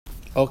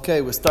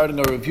Okay, we're starting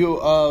a review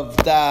of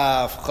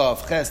Daf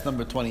Chav Ches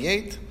number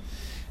 28,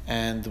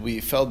 and we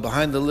fell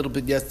behind a little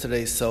bit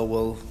yesterday, so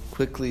we'll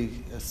quickly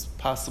as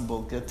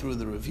possible get through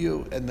the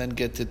review and then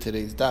get to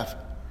today's Daf.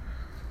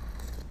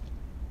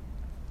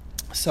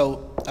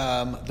 So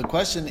the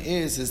question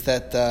is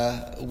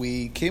that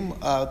we came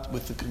out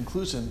with the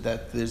conclusion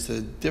that there's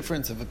a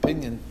difference of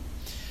opinion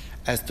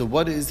as to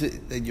what is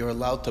it that you're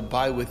allowed to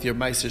buy with your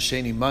Meiser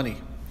Sheni money.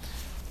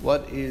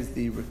 What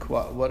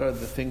are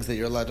the things that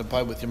you're allowed to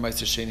buy with your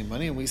Meiser Sheni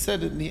money? And we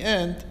said in the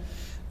end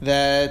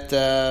that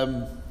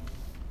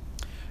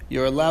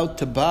you're allowed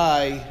to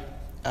buy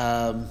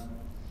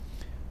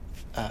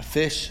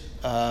fish.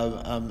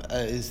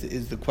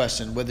 Is the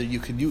question whether you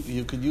could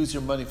use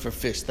your money for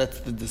fish? That's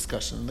the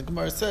discussion. And the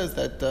Gemara says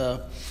that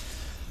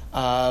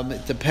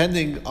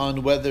depending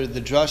on whether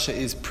the drasha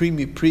is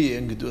primi pri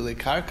and gedulei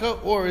karka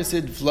or is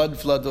it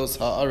vlados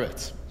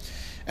haaretz.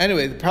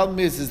 Anyway, the problem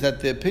is that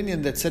the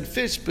opinion that said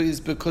fish is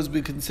because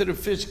we consider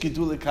fish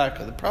gedulei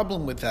karka. The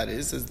problem with that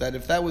is that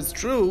if that was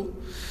true,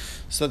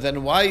 so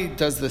then why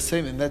does the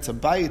same, and that's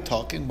Abaye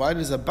talking, why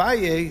does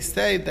Abaye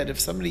say that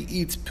if somebody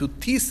eats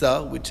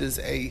putisa, which is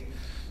a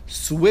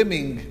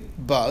swimming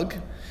bug,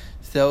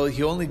 so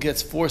he only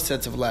gets 4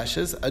 sets of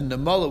lashes, a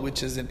namala,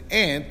 which is an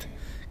ant,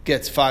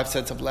 gets 5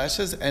 sets of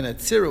lashes, and a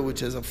tzira,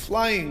 which is a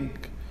flying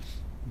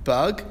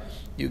bug,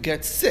 you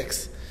get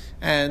 6.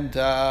 And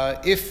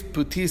if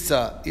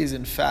putisa is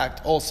in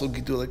fact also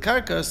gidulei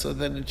karka, so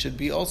then it should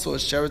be also a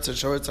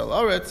sheretz al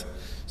aretz.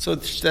 So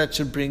that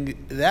should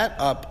bring that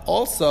up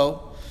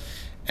also,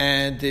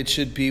 and it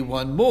should be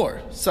one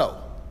more. So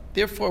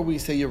therefore, we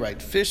say you're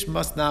right. Fish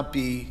must not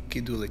be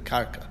gidulei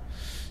karka.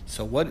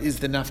 So what is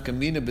the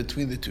nafkamina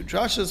between the two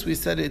drashas? We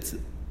said it's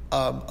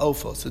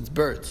ophos, it's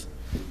birds.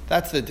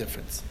 That's the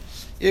difference.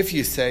 If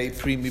you say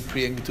primi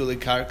pri and gidulei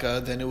karka,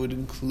 then it would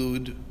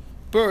include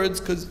birds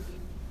because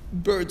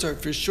birds are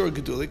for sure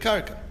gedulei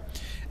karka.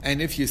 And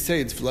if you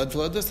say it's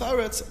vlados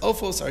haaretz,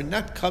 ophos are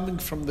not coming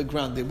from the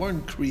ground. They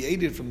weren't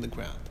created from the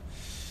ground.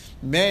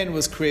 Man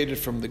was created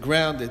from the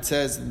ground. It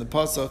says in the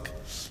pasuk,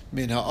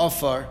 min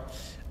ha'afar,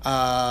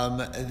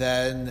 and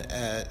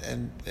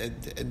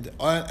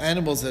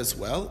animals as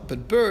well.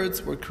 But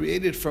birds were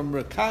created from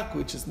rakak,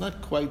 which is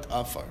not quite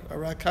afar. A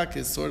rakak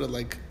is sort of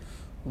like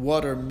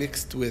water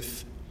mixed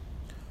with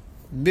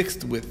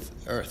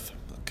earth.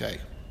 Okay.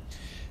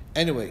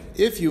 Anyway,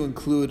 if you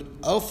include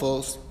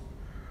ophos,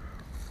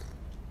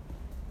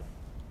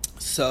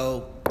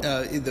 so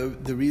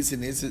the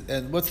reason is,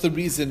 and what's the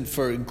reason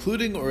for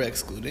including or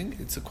excluding?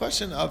 It's a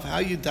question of how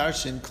you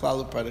darshan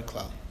klal u'prat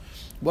klal.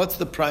 What's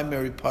the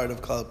primary part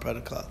of klal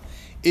u'prat klal?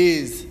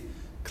 Is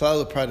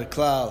klal u'prat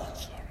klal?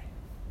 Sorry.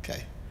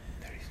 Okay.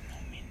 There is no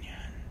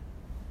minyan.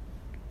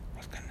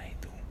 What can I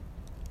do?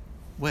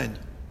 When?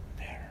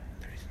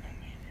 There is no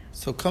minyan.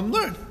 So come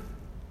learn.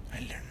 I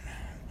learn now.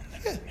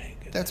 And then Yeah, I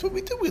make it. that's what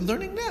we do. We're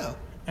learning now.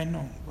 I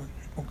know, but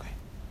okay.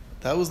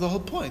 That was the whole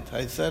point.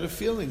 I said a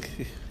feeling,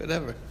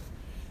 whatever.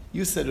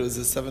 You said it was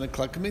a 7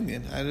 o'clock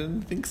minyan. I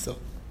didn't think so.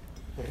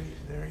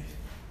 There is.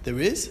 There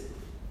is?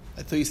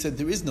 I thought you said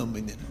there is no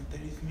minyan. No,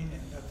 there is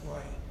minyan. That's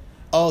why.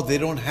 Oh, they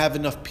don't have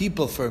enough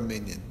people for a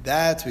minyan.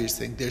 That's what you're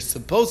saying. There's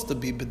supposed to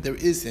be, but there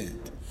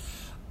isn't.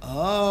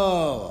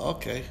 Oh,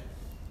 okay.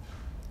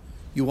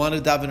 You want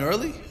to daven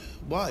early?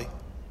 Why?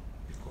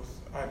 Because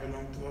I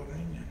belong to a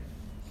minyan.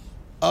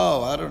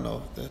 Oh, I don't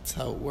know. That's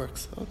how it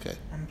works. Okay.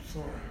 I'm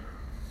sorry.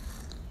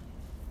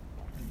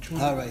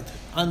 All right.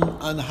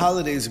 On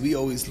holidays, we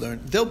always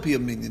learn. There'll be a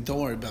minyan. Don't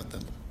worry about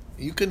them.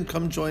 You can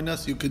come join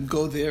us. You can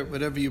go there.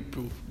 Whatever you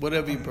prefer.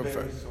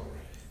 Very sorry.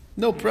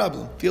 No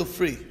problem. Feel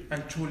free.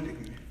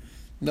 Entschuldigung me.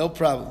 No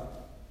problem.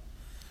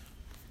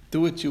 Do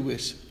what you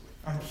wish.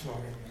 I'm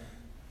sorry.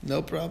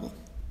 No problem.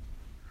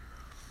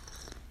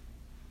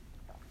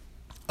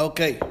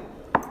 Okay.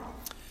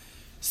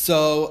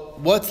 So,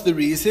 what's the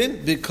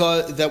reason?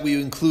 Because that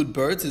we include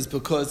birds is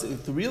because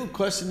if the real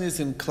question is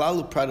in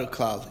klal u'prat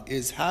klal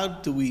is how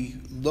do we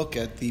look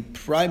at the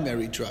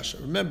primary drasha?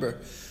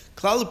 Remember,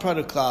 klal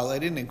u'prat klal, I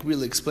didn't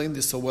really explain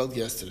this so well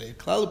yesterday.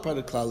 Klal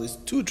u'prat klal is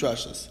 2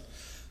 drashas,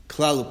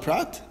 klal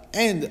u'prat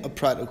and a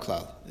prat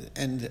u'klal,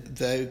 and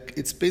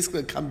it's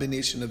basically a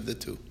combination of the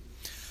two.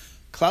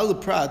 Klal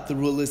u'prat, the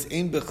rule is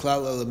ein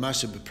b'klal ela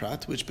mashe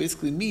b'prat, which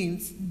basically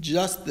means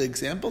just the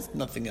examples,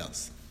 nothing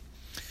else.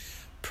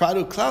 Prat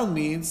u'klal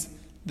means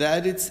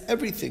that it's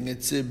everything.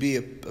 It's be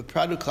a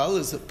prat u'klal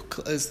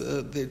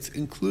it's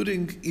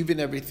including even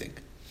everything.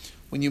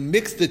 When you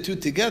mix the two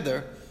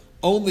together,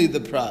 only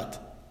the prat,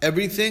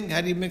 everything.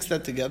 How do you mix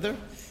that together?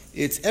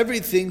 It's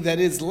everything that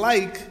is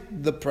like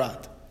the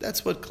prat.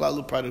 That's what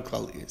klal u'prat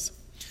u'klal is.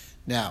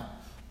 Now,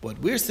 what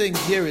we're saying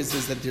here is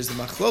that there's a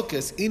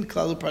machlokas in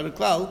klal u'prat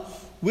u'klal,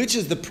 which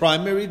is the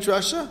primary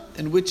drasha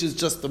and which is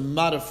just a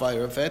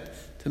modifier of it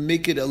to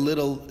make it a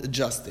little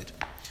adjusted.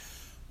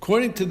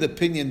 According to the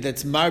opinion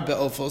that's mar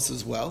be'ofos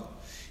as well,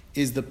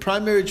 is the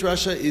primary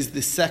drasha is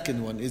the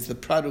second one, is the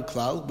prat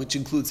u'klal, which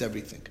includes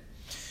everything.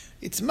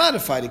 It's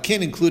modified. It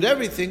can't include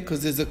everything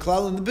because there's a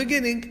klal in the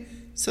beginning,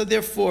 so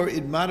therefore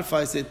it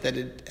modifies it that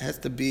it has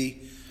to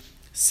be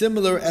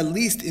similar at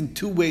least in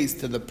two ways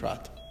to the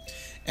prat.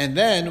 And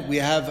then we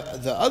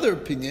have the other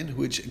opinion,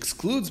 which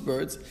excludes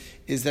birds,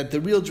 is that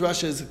the real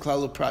drasha is a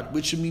klal prat,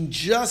 which should mean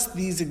just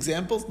these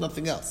examples,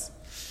 nothing else.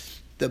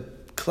 The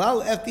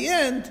klal at the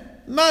end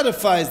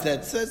modifies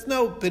that, says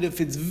no, but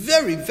if it's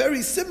very,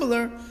 very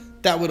similar,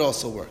 that would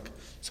also work.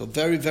 So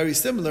very, very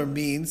similar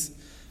means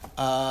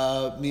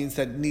that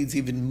it needs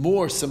even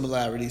more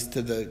similarities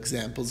to the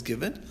examples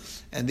given,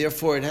 and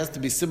therefore it has to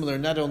be similar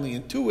not only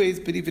in two ways,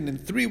 but even in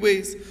three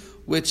ways,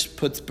 which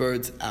puts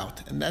birds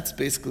out. And that's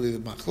basically the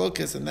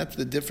machlokes, and that's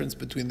the difference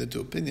between the two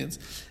opinions.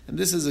 And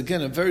this is,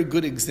 again, a very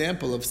good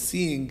example of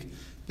seeing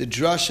the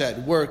drasha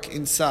at work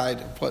inside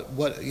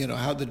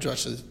how the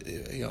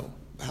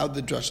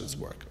drashas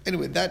work.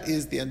 Anyway, that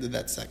is the end of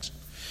that section.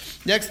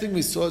 Next thing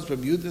we saw is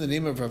Rabbi Yehuda in the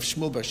name of Rav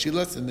Shmuel Bar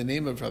Shilas, in the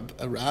name of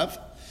Rav,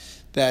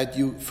 that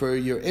for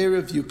your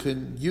erev you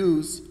can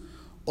use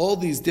all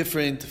these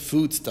different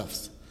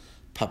foodstuffs.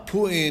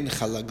 Papuin,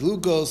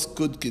 chalaglugos,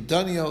 good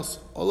gedanios,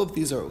 all of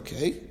these are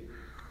okay.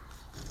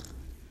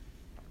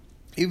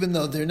 Even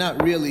though they're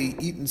not really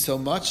eaten so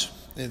much,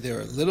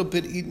 they're a little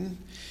bit eaten.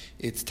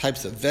 It's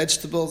types of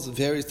vegetables,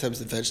 various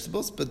types of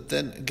vegetables, but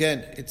then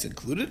again, it's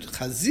included.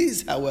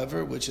 Chaziz,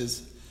 however, which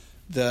is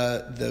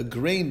the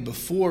grain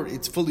before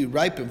it's fully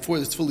ripened, before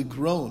it's fully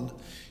grown,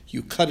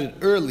 you cut it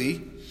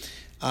early,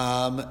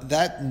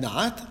 that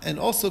not, and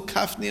also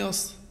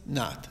kafnios,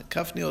 not.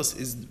 Kafnios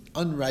is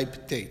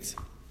unripe dates.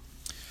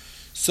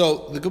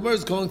 So the Gemara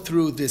is going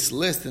through this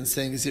list and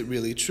saying, is it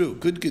really true?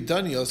 Good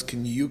gedanios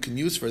you can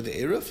use for the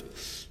erev.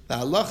 The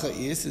halacha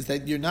is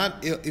that you're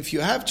not, if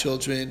you have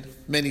children,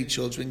 many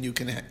children, you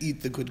can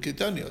eat the good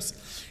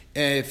gedanios.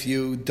 If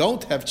you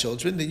don't have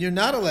children, then you're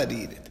not allowed to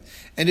eat it.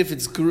 And if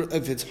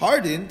it's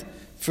hardened,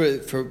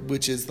 for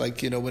which is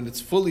like when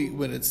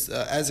it's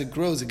as it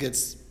grows, it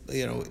gets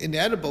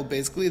inedible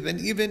basically.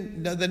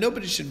 Then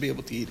nobody should be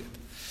able to eat it.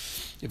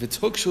 If it's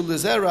hukshul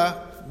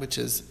lezera, which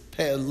is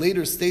a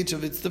later stage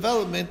of its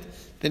development,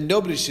 then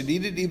nobody should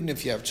eat it, even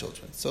if you have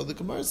children. So the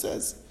Gemara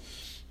says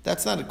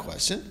that's not a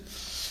question.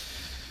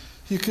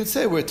 You could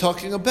say we're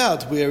talking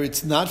about where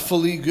it's not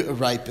fully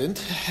ripened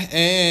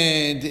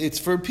and it's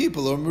for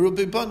people or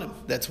merubei banim.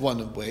 That's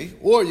one way.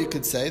 Or you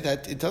could say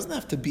that it doesn't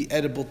have to be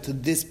edible to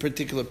this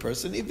particular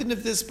person, even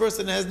if this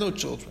person has no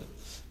children.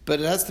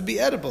 But it has to be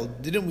edible.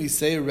 Didn't we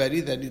say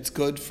already that it's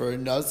good for a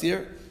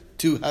nazir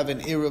to have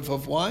an erev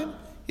of wine?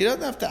 He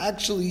doesn't have to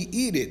actually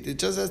eat it. It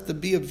just has to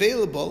be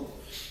available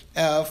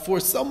for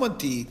someone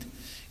to eat.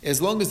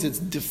 As long as it's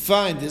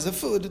defined as a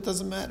food, it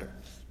doesn't matter.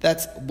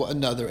 That's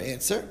another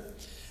answer.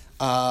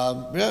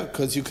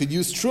 Because you could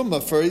use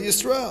truma for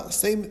Yisrael.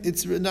 Same,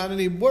 it's not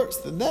any worse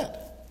than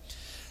that.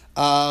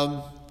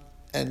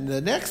 And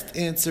the next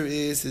answer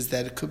is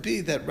that it could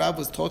be that Rav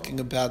was talking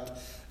about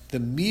the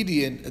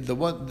median,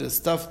 the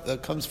stuff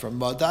that comes from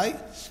Madai,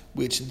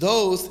 which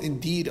those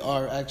indeed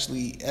are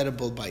actually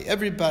edible by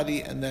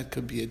everybody, and that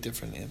could be a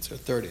different answer,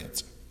 third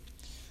answer.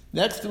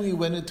 Next thing we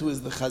went into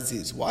is the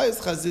chaziz. Why is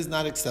chaziz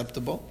not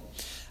acceptable?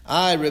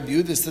 Rabbi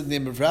Yehuda said in the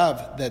name of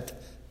Rav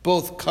that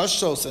both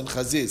kashos and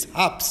chaziz,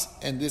 hops,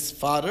 and this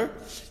fodder,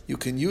 you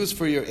can use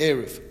for your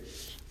erev.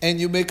 And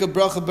you make a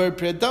bracha ber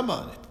priyadama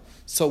on it.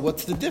 So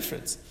what's the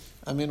difference?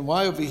 I mean,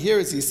 why over here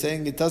is he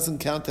saying it doesn't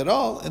count at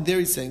all, and there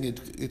he's saying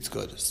it's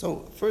good?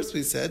 So first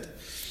we said,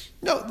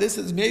 no, this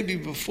is maybe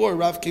before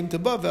Rav came to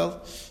Bavel,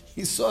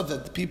 he saw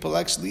that the people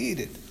actually eat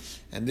it.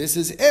 And this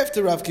is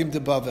after Rav came to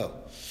Bavel.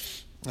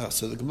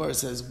 So the Gemara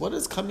says, what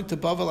does coming to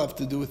Bavel have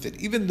to do with it?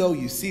 Even though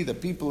you see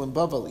that people in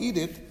Bavel eat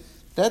it,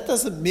 that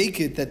doesn't make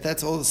it that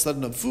that's all of a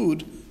sudden a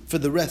food for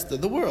the rest of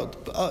the world.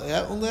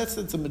 Unless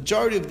it's a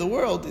majority of the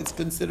world, it's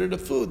considered a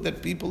food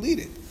that people eat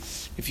it.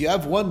 If you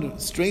have one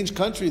strange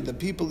country that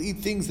people eat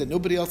things that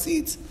nobody else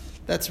eats,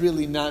 that's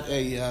really not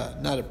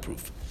a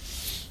proof.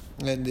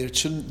 And the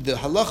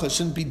halacha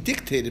shouldn't be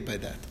dictated by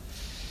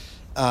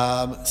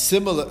that.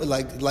 Similar,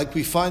 like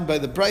we find by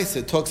the Brisa,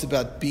 it talks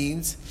about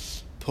beans,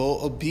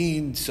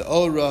 beans,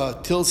 ora,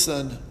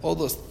 tilson, all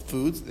those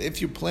foods.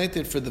 If you plant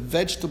it for the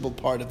vegetable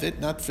part of it,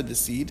 not for the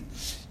seed,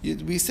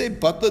 we say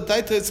batla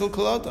daita etzil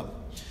kol adam,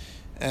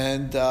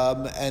 and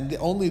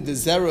only the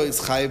zera is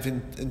chayiv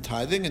in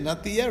tithing, and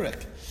not the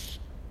yerek.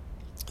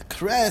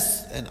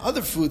 Cress and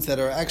other foods that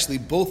are actually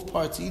both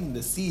parts eating,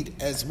 the seed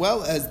as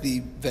well as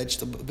the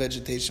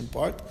vegetation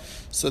part.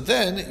 So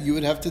then you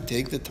would have to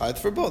take the tithe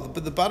for both.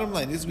 But the bottom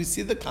line is we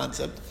see the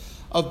concept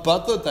of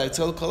batla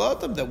daita kol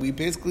adam, that we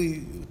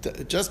basically,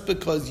 just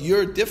because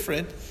you're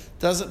different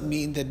doesn't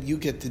mean that you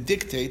get to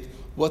dictate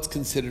what's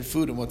considered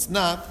food and what's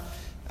not.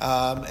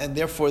 And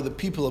therefore the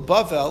people of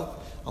Bavel,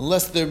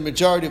 unless they're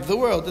majority of the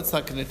world, it's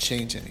not going to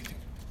change anything.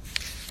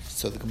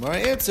 So the Gemara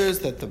answers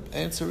that the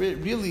answer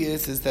really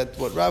is that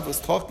what Rav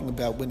was talking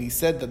about when he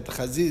said that the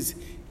chaziz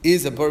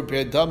is a bar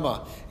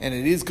dama and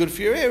it is good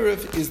for your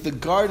erev is the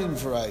garden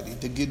variety,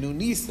 the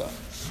genunisa,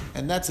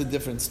 and that's a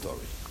different story.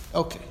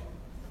 Okay.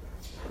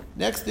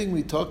 Next thing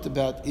we talked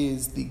about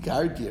is the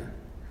gargir,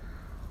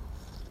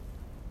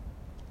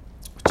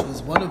 which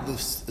was one of the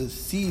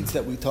seeds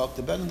that we talked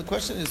about. And the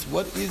question is,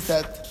 what is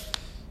that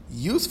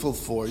useful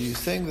for, you're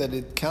saying that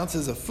it counts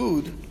as a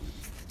food.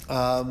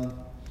 What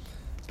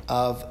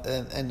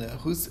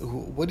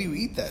do you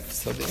eat that?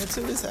 So the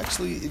answer is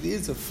actually it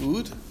is a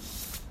food.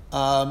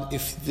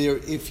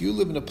 If you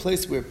live in a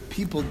place where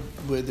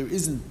there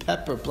isn't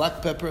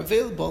black pepper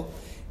available,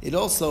 it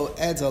also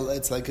adds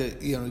it's like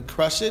you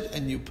crush it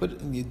and you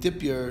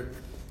dip your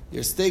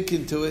steak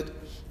into it,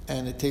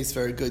 and it tastes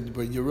very good.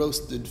 Where you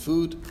roasted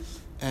food,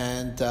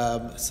 and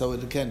so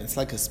it's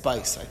like a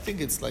spice. I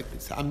think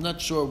I'm not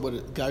sure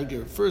what Gargi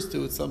refers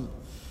to. It's some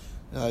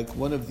like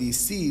one of these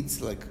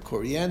seeds, like a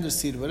coriander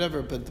seed,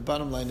 whatever. But the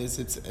bottom line is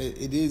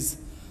it is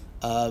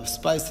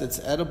spice that's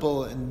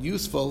edible and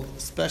useful,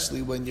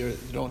 especially when you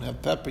don't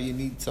have pepper. You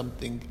need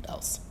something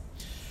else.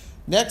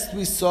 Next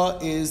we saw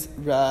is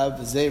Rav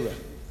Zera.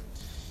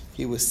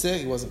 He was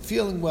sick, he wasn't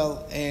feeling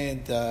well,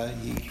 and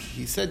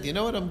he said, you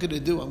know what I'm going to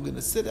do? I'm going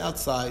to sit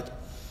outside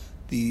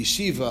the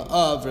yeshiva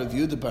of Rav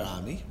Yehuda Bar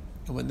Ami,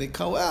 and when they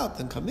go out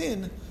and come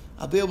in,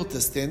 I'll be able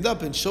to stand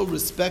up and show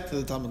respect to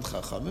the Talmid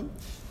Chachamim,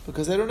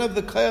 because I don't have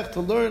the koyach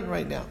to learn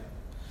right now.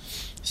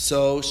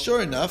 So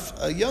sure enough,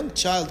 a young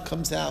child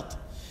comes out,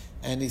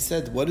 and he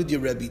said, what did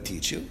your Rebbe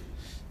teach you?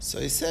 So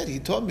he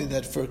told me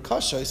that for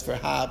kashos, for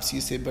habs,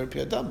 you say bar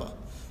piyadama.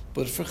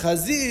 But for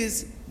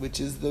chaziz, which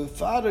is the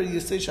father, you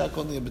say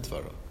shakol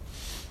niyabitvaro.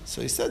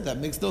 So he said, that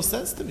makes no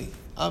sense to me.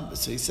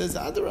 So he says,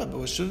 Adarabah,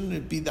 well, shouldn't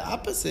it be the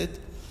opposite?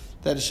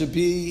 That it should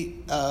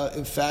be,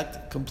 in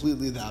fact,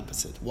 completely the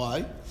opposite.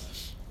 Why?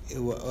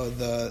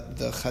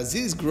 The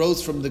chaziz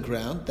grows from the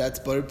ground, that's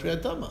bar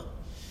priyadama.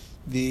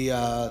 The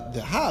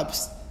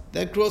habs,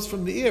 that grows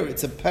from the air.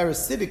 It's a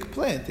parasitic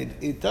plant.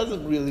 It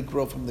doesn't really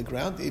grow from the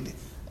ground. It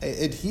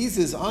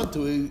adheses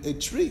onto a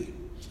tree.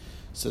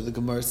 So the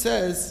Gemara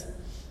says,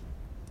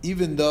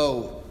 even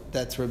though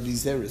that's Rabbi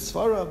Zera's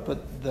svara, but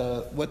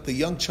what the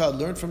young child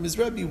learned from his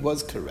Rebbe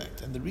was correct.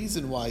 And the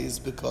reason why is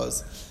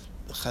because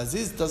the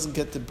chaziz doesn't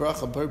get the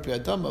bracha bar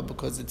piyadama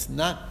because it's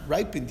not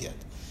ripened yet.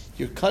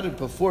 You cut it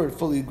before it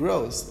fully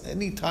grows.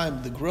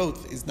 Anytime the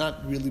growth is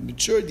not really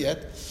matured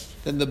yet,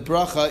 then the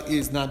bracha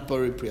is not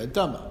bar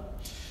piyadama.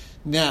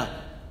 Now,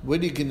 what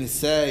are you going to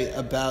say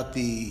about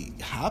the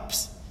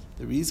hops?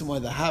 The reason why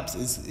the hops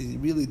is it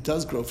really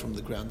does grow from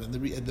the ground, and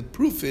the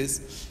proof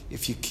is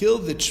if you kill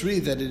the tree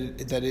that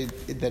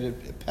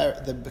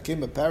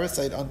became a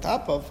parasite on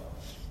top of,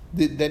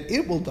 then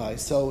it will die.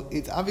 So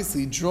it's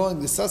obviously drawing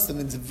the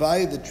sustenance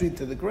via the tree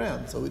to the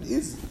ground. So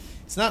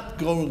it's not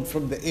going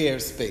from the air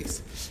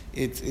space.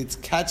 It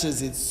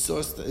catches its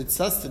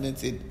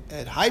sustenance. It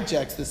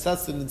hijacks the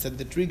sustenance that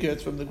the tree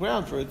gets from the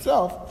ground for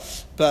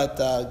itself, but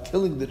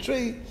killing the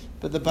tree.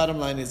 But the bottom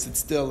line is it's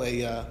still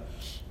a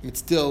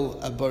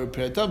bar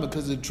piyadama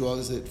because it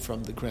draws it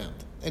from the ground.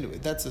 Anyway,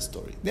 that's the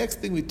story. Next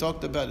thing we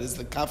talked about is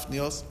the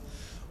kafnios,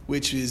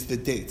 which is the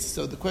dates.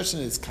 So the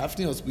question is,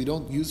 kafnios we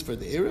don't use for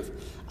the erev.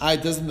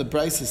 Doesn't the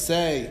Brisa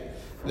say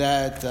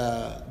that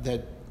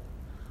the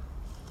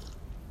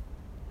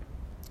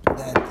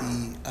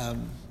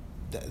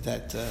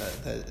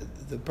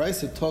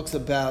Brisa talks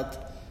about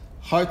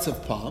hearts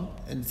of palm,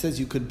 and it says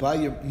you could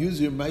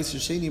use your Meiser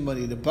Sheni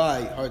money to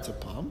buy hearts of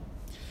palm,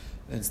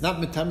 and it's not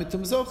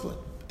metamitum zochlim.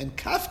 And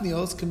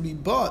kafnios can be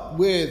bought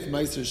with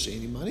Meiser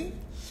Sheni money,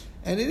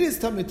 and it is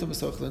tamitum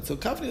zochlim. So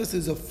kafnios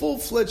is a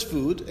full-fledged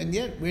food, and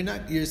yet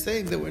you're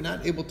saying that we're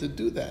not able to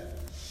do that.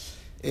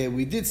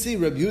 We did see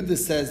Rabbi Yehuda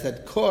says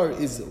that kor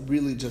is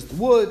really just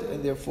wood,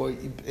 and therefore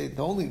the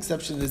only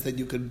exception is that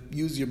you could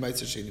use your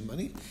Meiser Sheni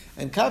money.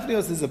 And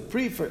kafnios is a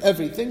pre for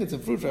everything; it's a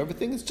fruit for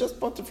everything. It's just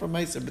butter for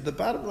Meiser. But the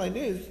bottom line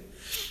is,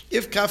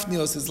 if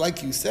kafnios is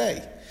like you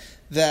say,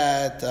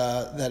 that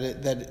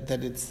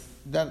it's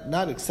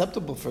not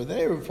acceptable for the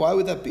erev, why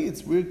would that be?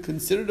 We're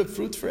considered a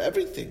fruit for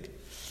everything.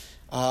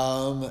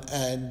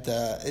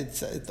 It's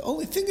the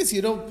only thing is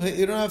you don't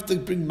have to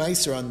bring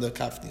Meiser on the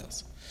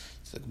kafnios.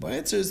 So my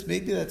answer is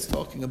maybe that's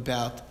talking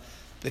about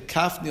the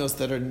kafnios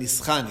that are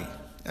nischani.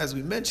 As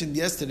we mentioned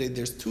yesterday,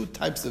 there's two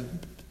types of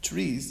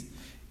trees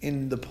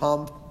in the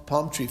palm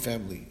tree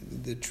family.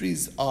 The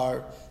trees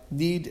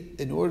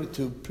need, in order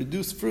to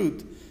produce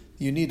fruit,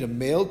 you need a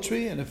male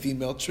tree and a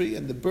female tree,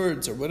 and the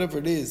birds or whatever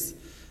it is,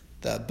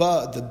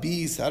 the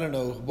bees, I don't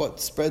know what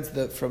spreads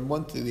from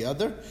one to the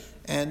other,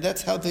 and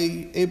that's how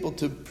they're able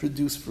to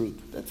produce fruit.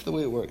 That's the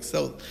way it works.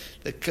 So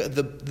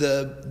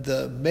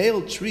the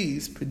male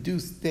trees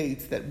produce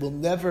dates that will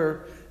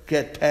never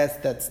get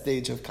past that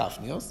stage of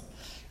kafnios,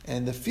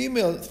 and the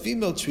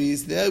female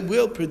trees, they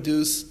will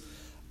produce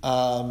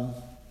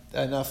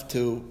enough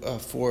to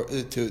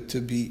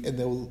be, and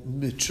they will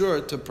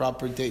mature to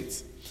proper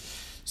dates.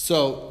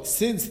 So,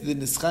 since the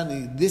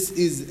nischani, this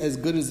is as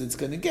good as it's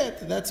going to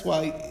get, that's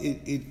why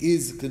it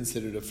is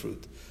considered a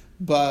fruit,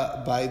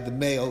 but by the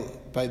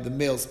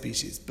male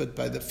species. But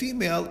by the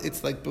female,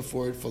 it's like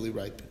before it fully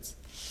ripens.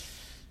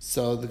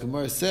 So the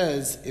Gemara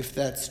says, if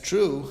that's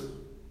true,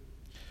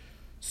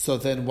 so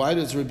then why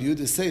does Rabbi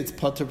Yehuda say it's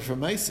patur for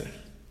meiser?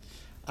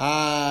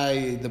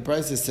 The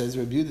Brisa says,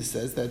 Rabbi Yehuda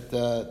says that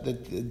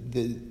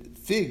the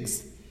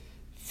figs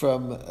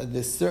from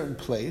this certain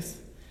place,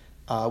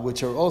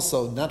 which are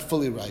also not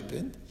fully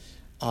ripened,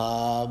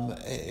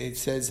 It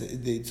says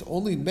it's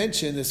only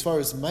mentioned as far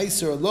as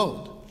Meiser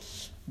alone,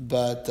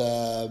 but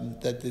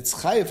that it's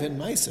Chayiv and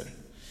Meiser.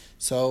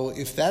 So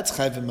if that's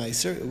Chayiv and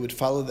Meiser, it would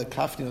follow that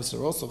Kafnios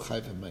are also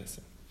Chayiv and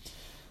Meiser.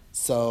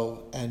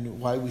 So,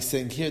 and why are we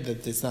saying here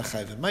that it's not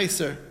Chayiv and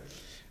Meiser?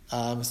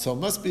 So it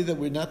must be that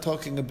we're not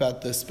talking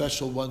about the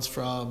special ones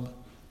from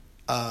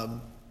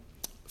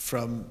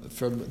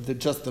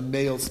just the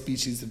male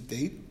species of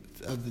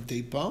the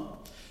date palm,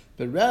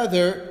 but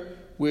rather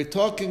we're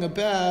talking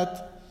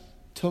about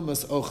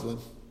Tumas Ochlin.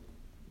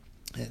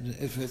 And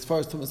as far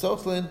as Tumas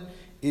Ochlin,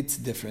 it's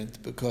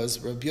different because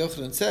Rabbi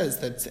Yochanan says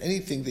that it's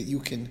anything that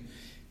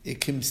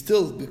it can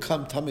still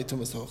become Tamei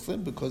Tumas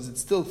Ochlin because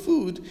it's still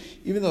food,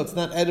 even though it's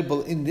not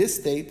edible in this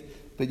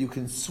state, but you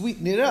can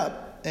sweeten it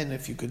up. And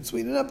if you can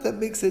sweeten it up, that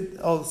makes it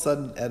all of a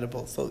sudden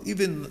edible. So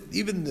even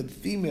the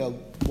female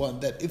one,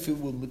 that if it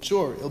will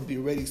mature, it'll be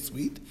already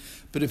sweet.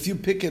 But if you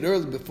pick it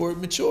early before it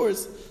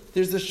matures,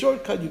 there's a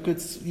shortcut. You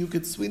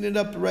could sweeten it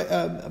up right,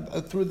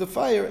 through the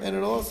fire, and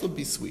it'll also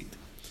be sweet.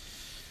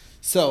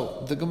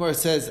 So the Gemara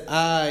says,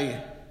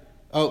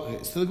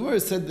 So the Gemara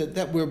said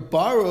that we're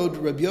borrowed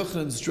Rabbi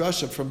Yochanan's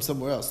drasha from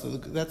somewhere else. So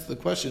that's the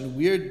question.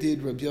 Where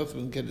did Rabbi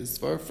Yochanan get his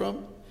svar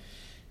from?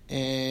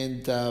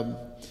 And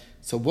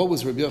so what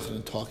was Rabbi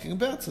Yochanan talking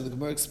about? So the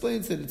Gemara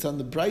explains that it's on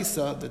the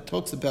Brisa that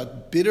talks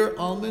about bitter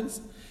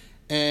almonds.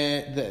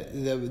 And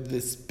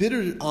this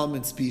bitter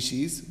almond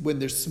species, when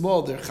they're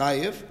small, they're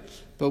chayiv.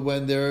 But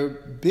when they're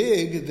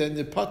big, then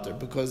they're pater,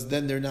 because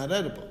then they're not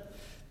edible.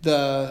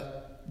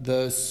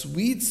 The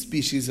sweet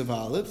species of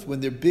olive, when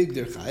they're big,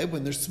 they're chayiv.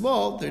 When they're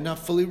small, they're not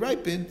fully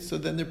ripened, so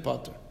then they're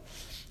pater.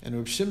 And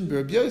Reb Shimon bar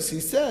Rabbi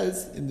Yossi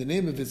says, in the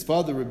name of his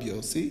father Rabbi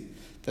Yossi,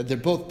 that they're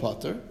both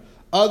pater.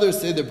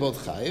 Others say they're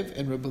both chayiv,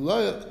 and Rabbi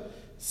Loya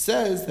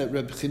says that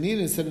Reb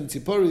Chanina said in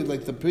Tzipori,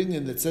 like the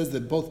opinion that says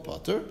they're both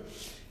pater.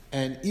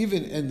 And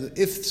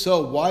if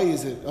so, why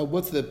is it?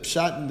 What's the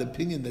pshat in the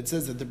opinion that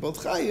says that they're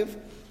both chayiv?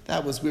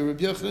 That was where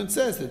Rabbi Yochanan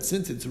says that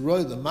since it's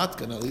roy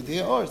lematkan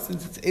alidei or,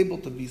 since it's able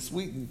to be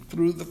sweetened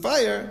through the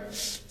fire,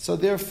 so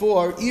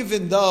therefore,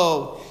 even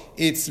though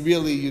it's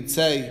really, you'd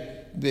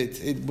say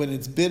that when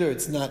it's bitter,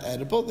 it's not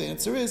edible. The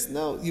answer is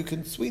no. You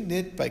can sweeten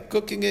it by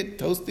cooking it,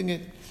 toasting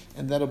it,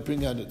 and that'll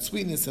bring out its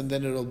sweetness, and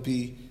then it'll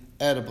be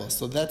edible.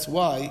 So that's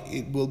why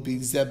it will be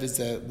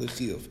zevizeh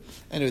l'chiyuv.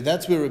 Anyway,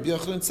 that's where Rabbi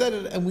Yochanan said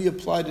it, and we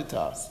applied it to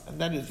us. And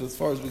that is as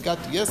far as we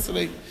got to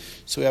yesterday.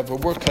 So we have our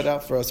work cut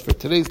out for us for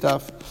today's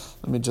daf.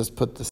 Let me just put this.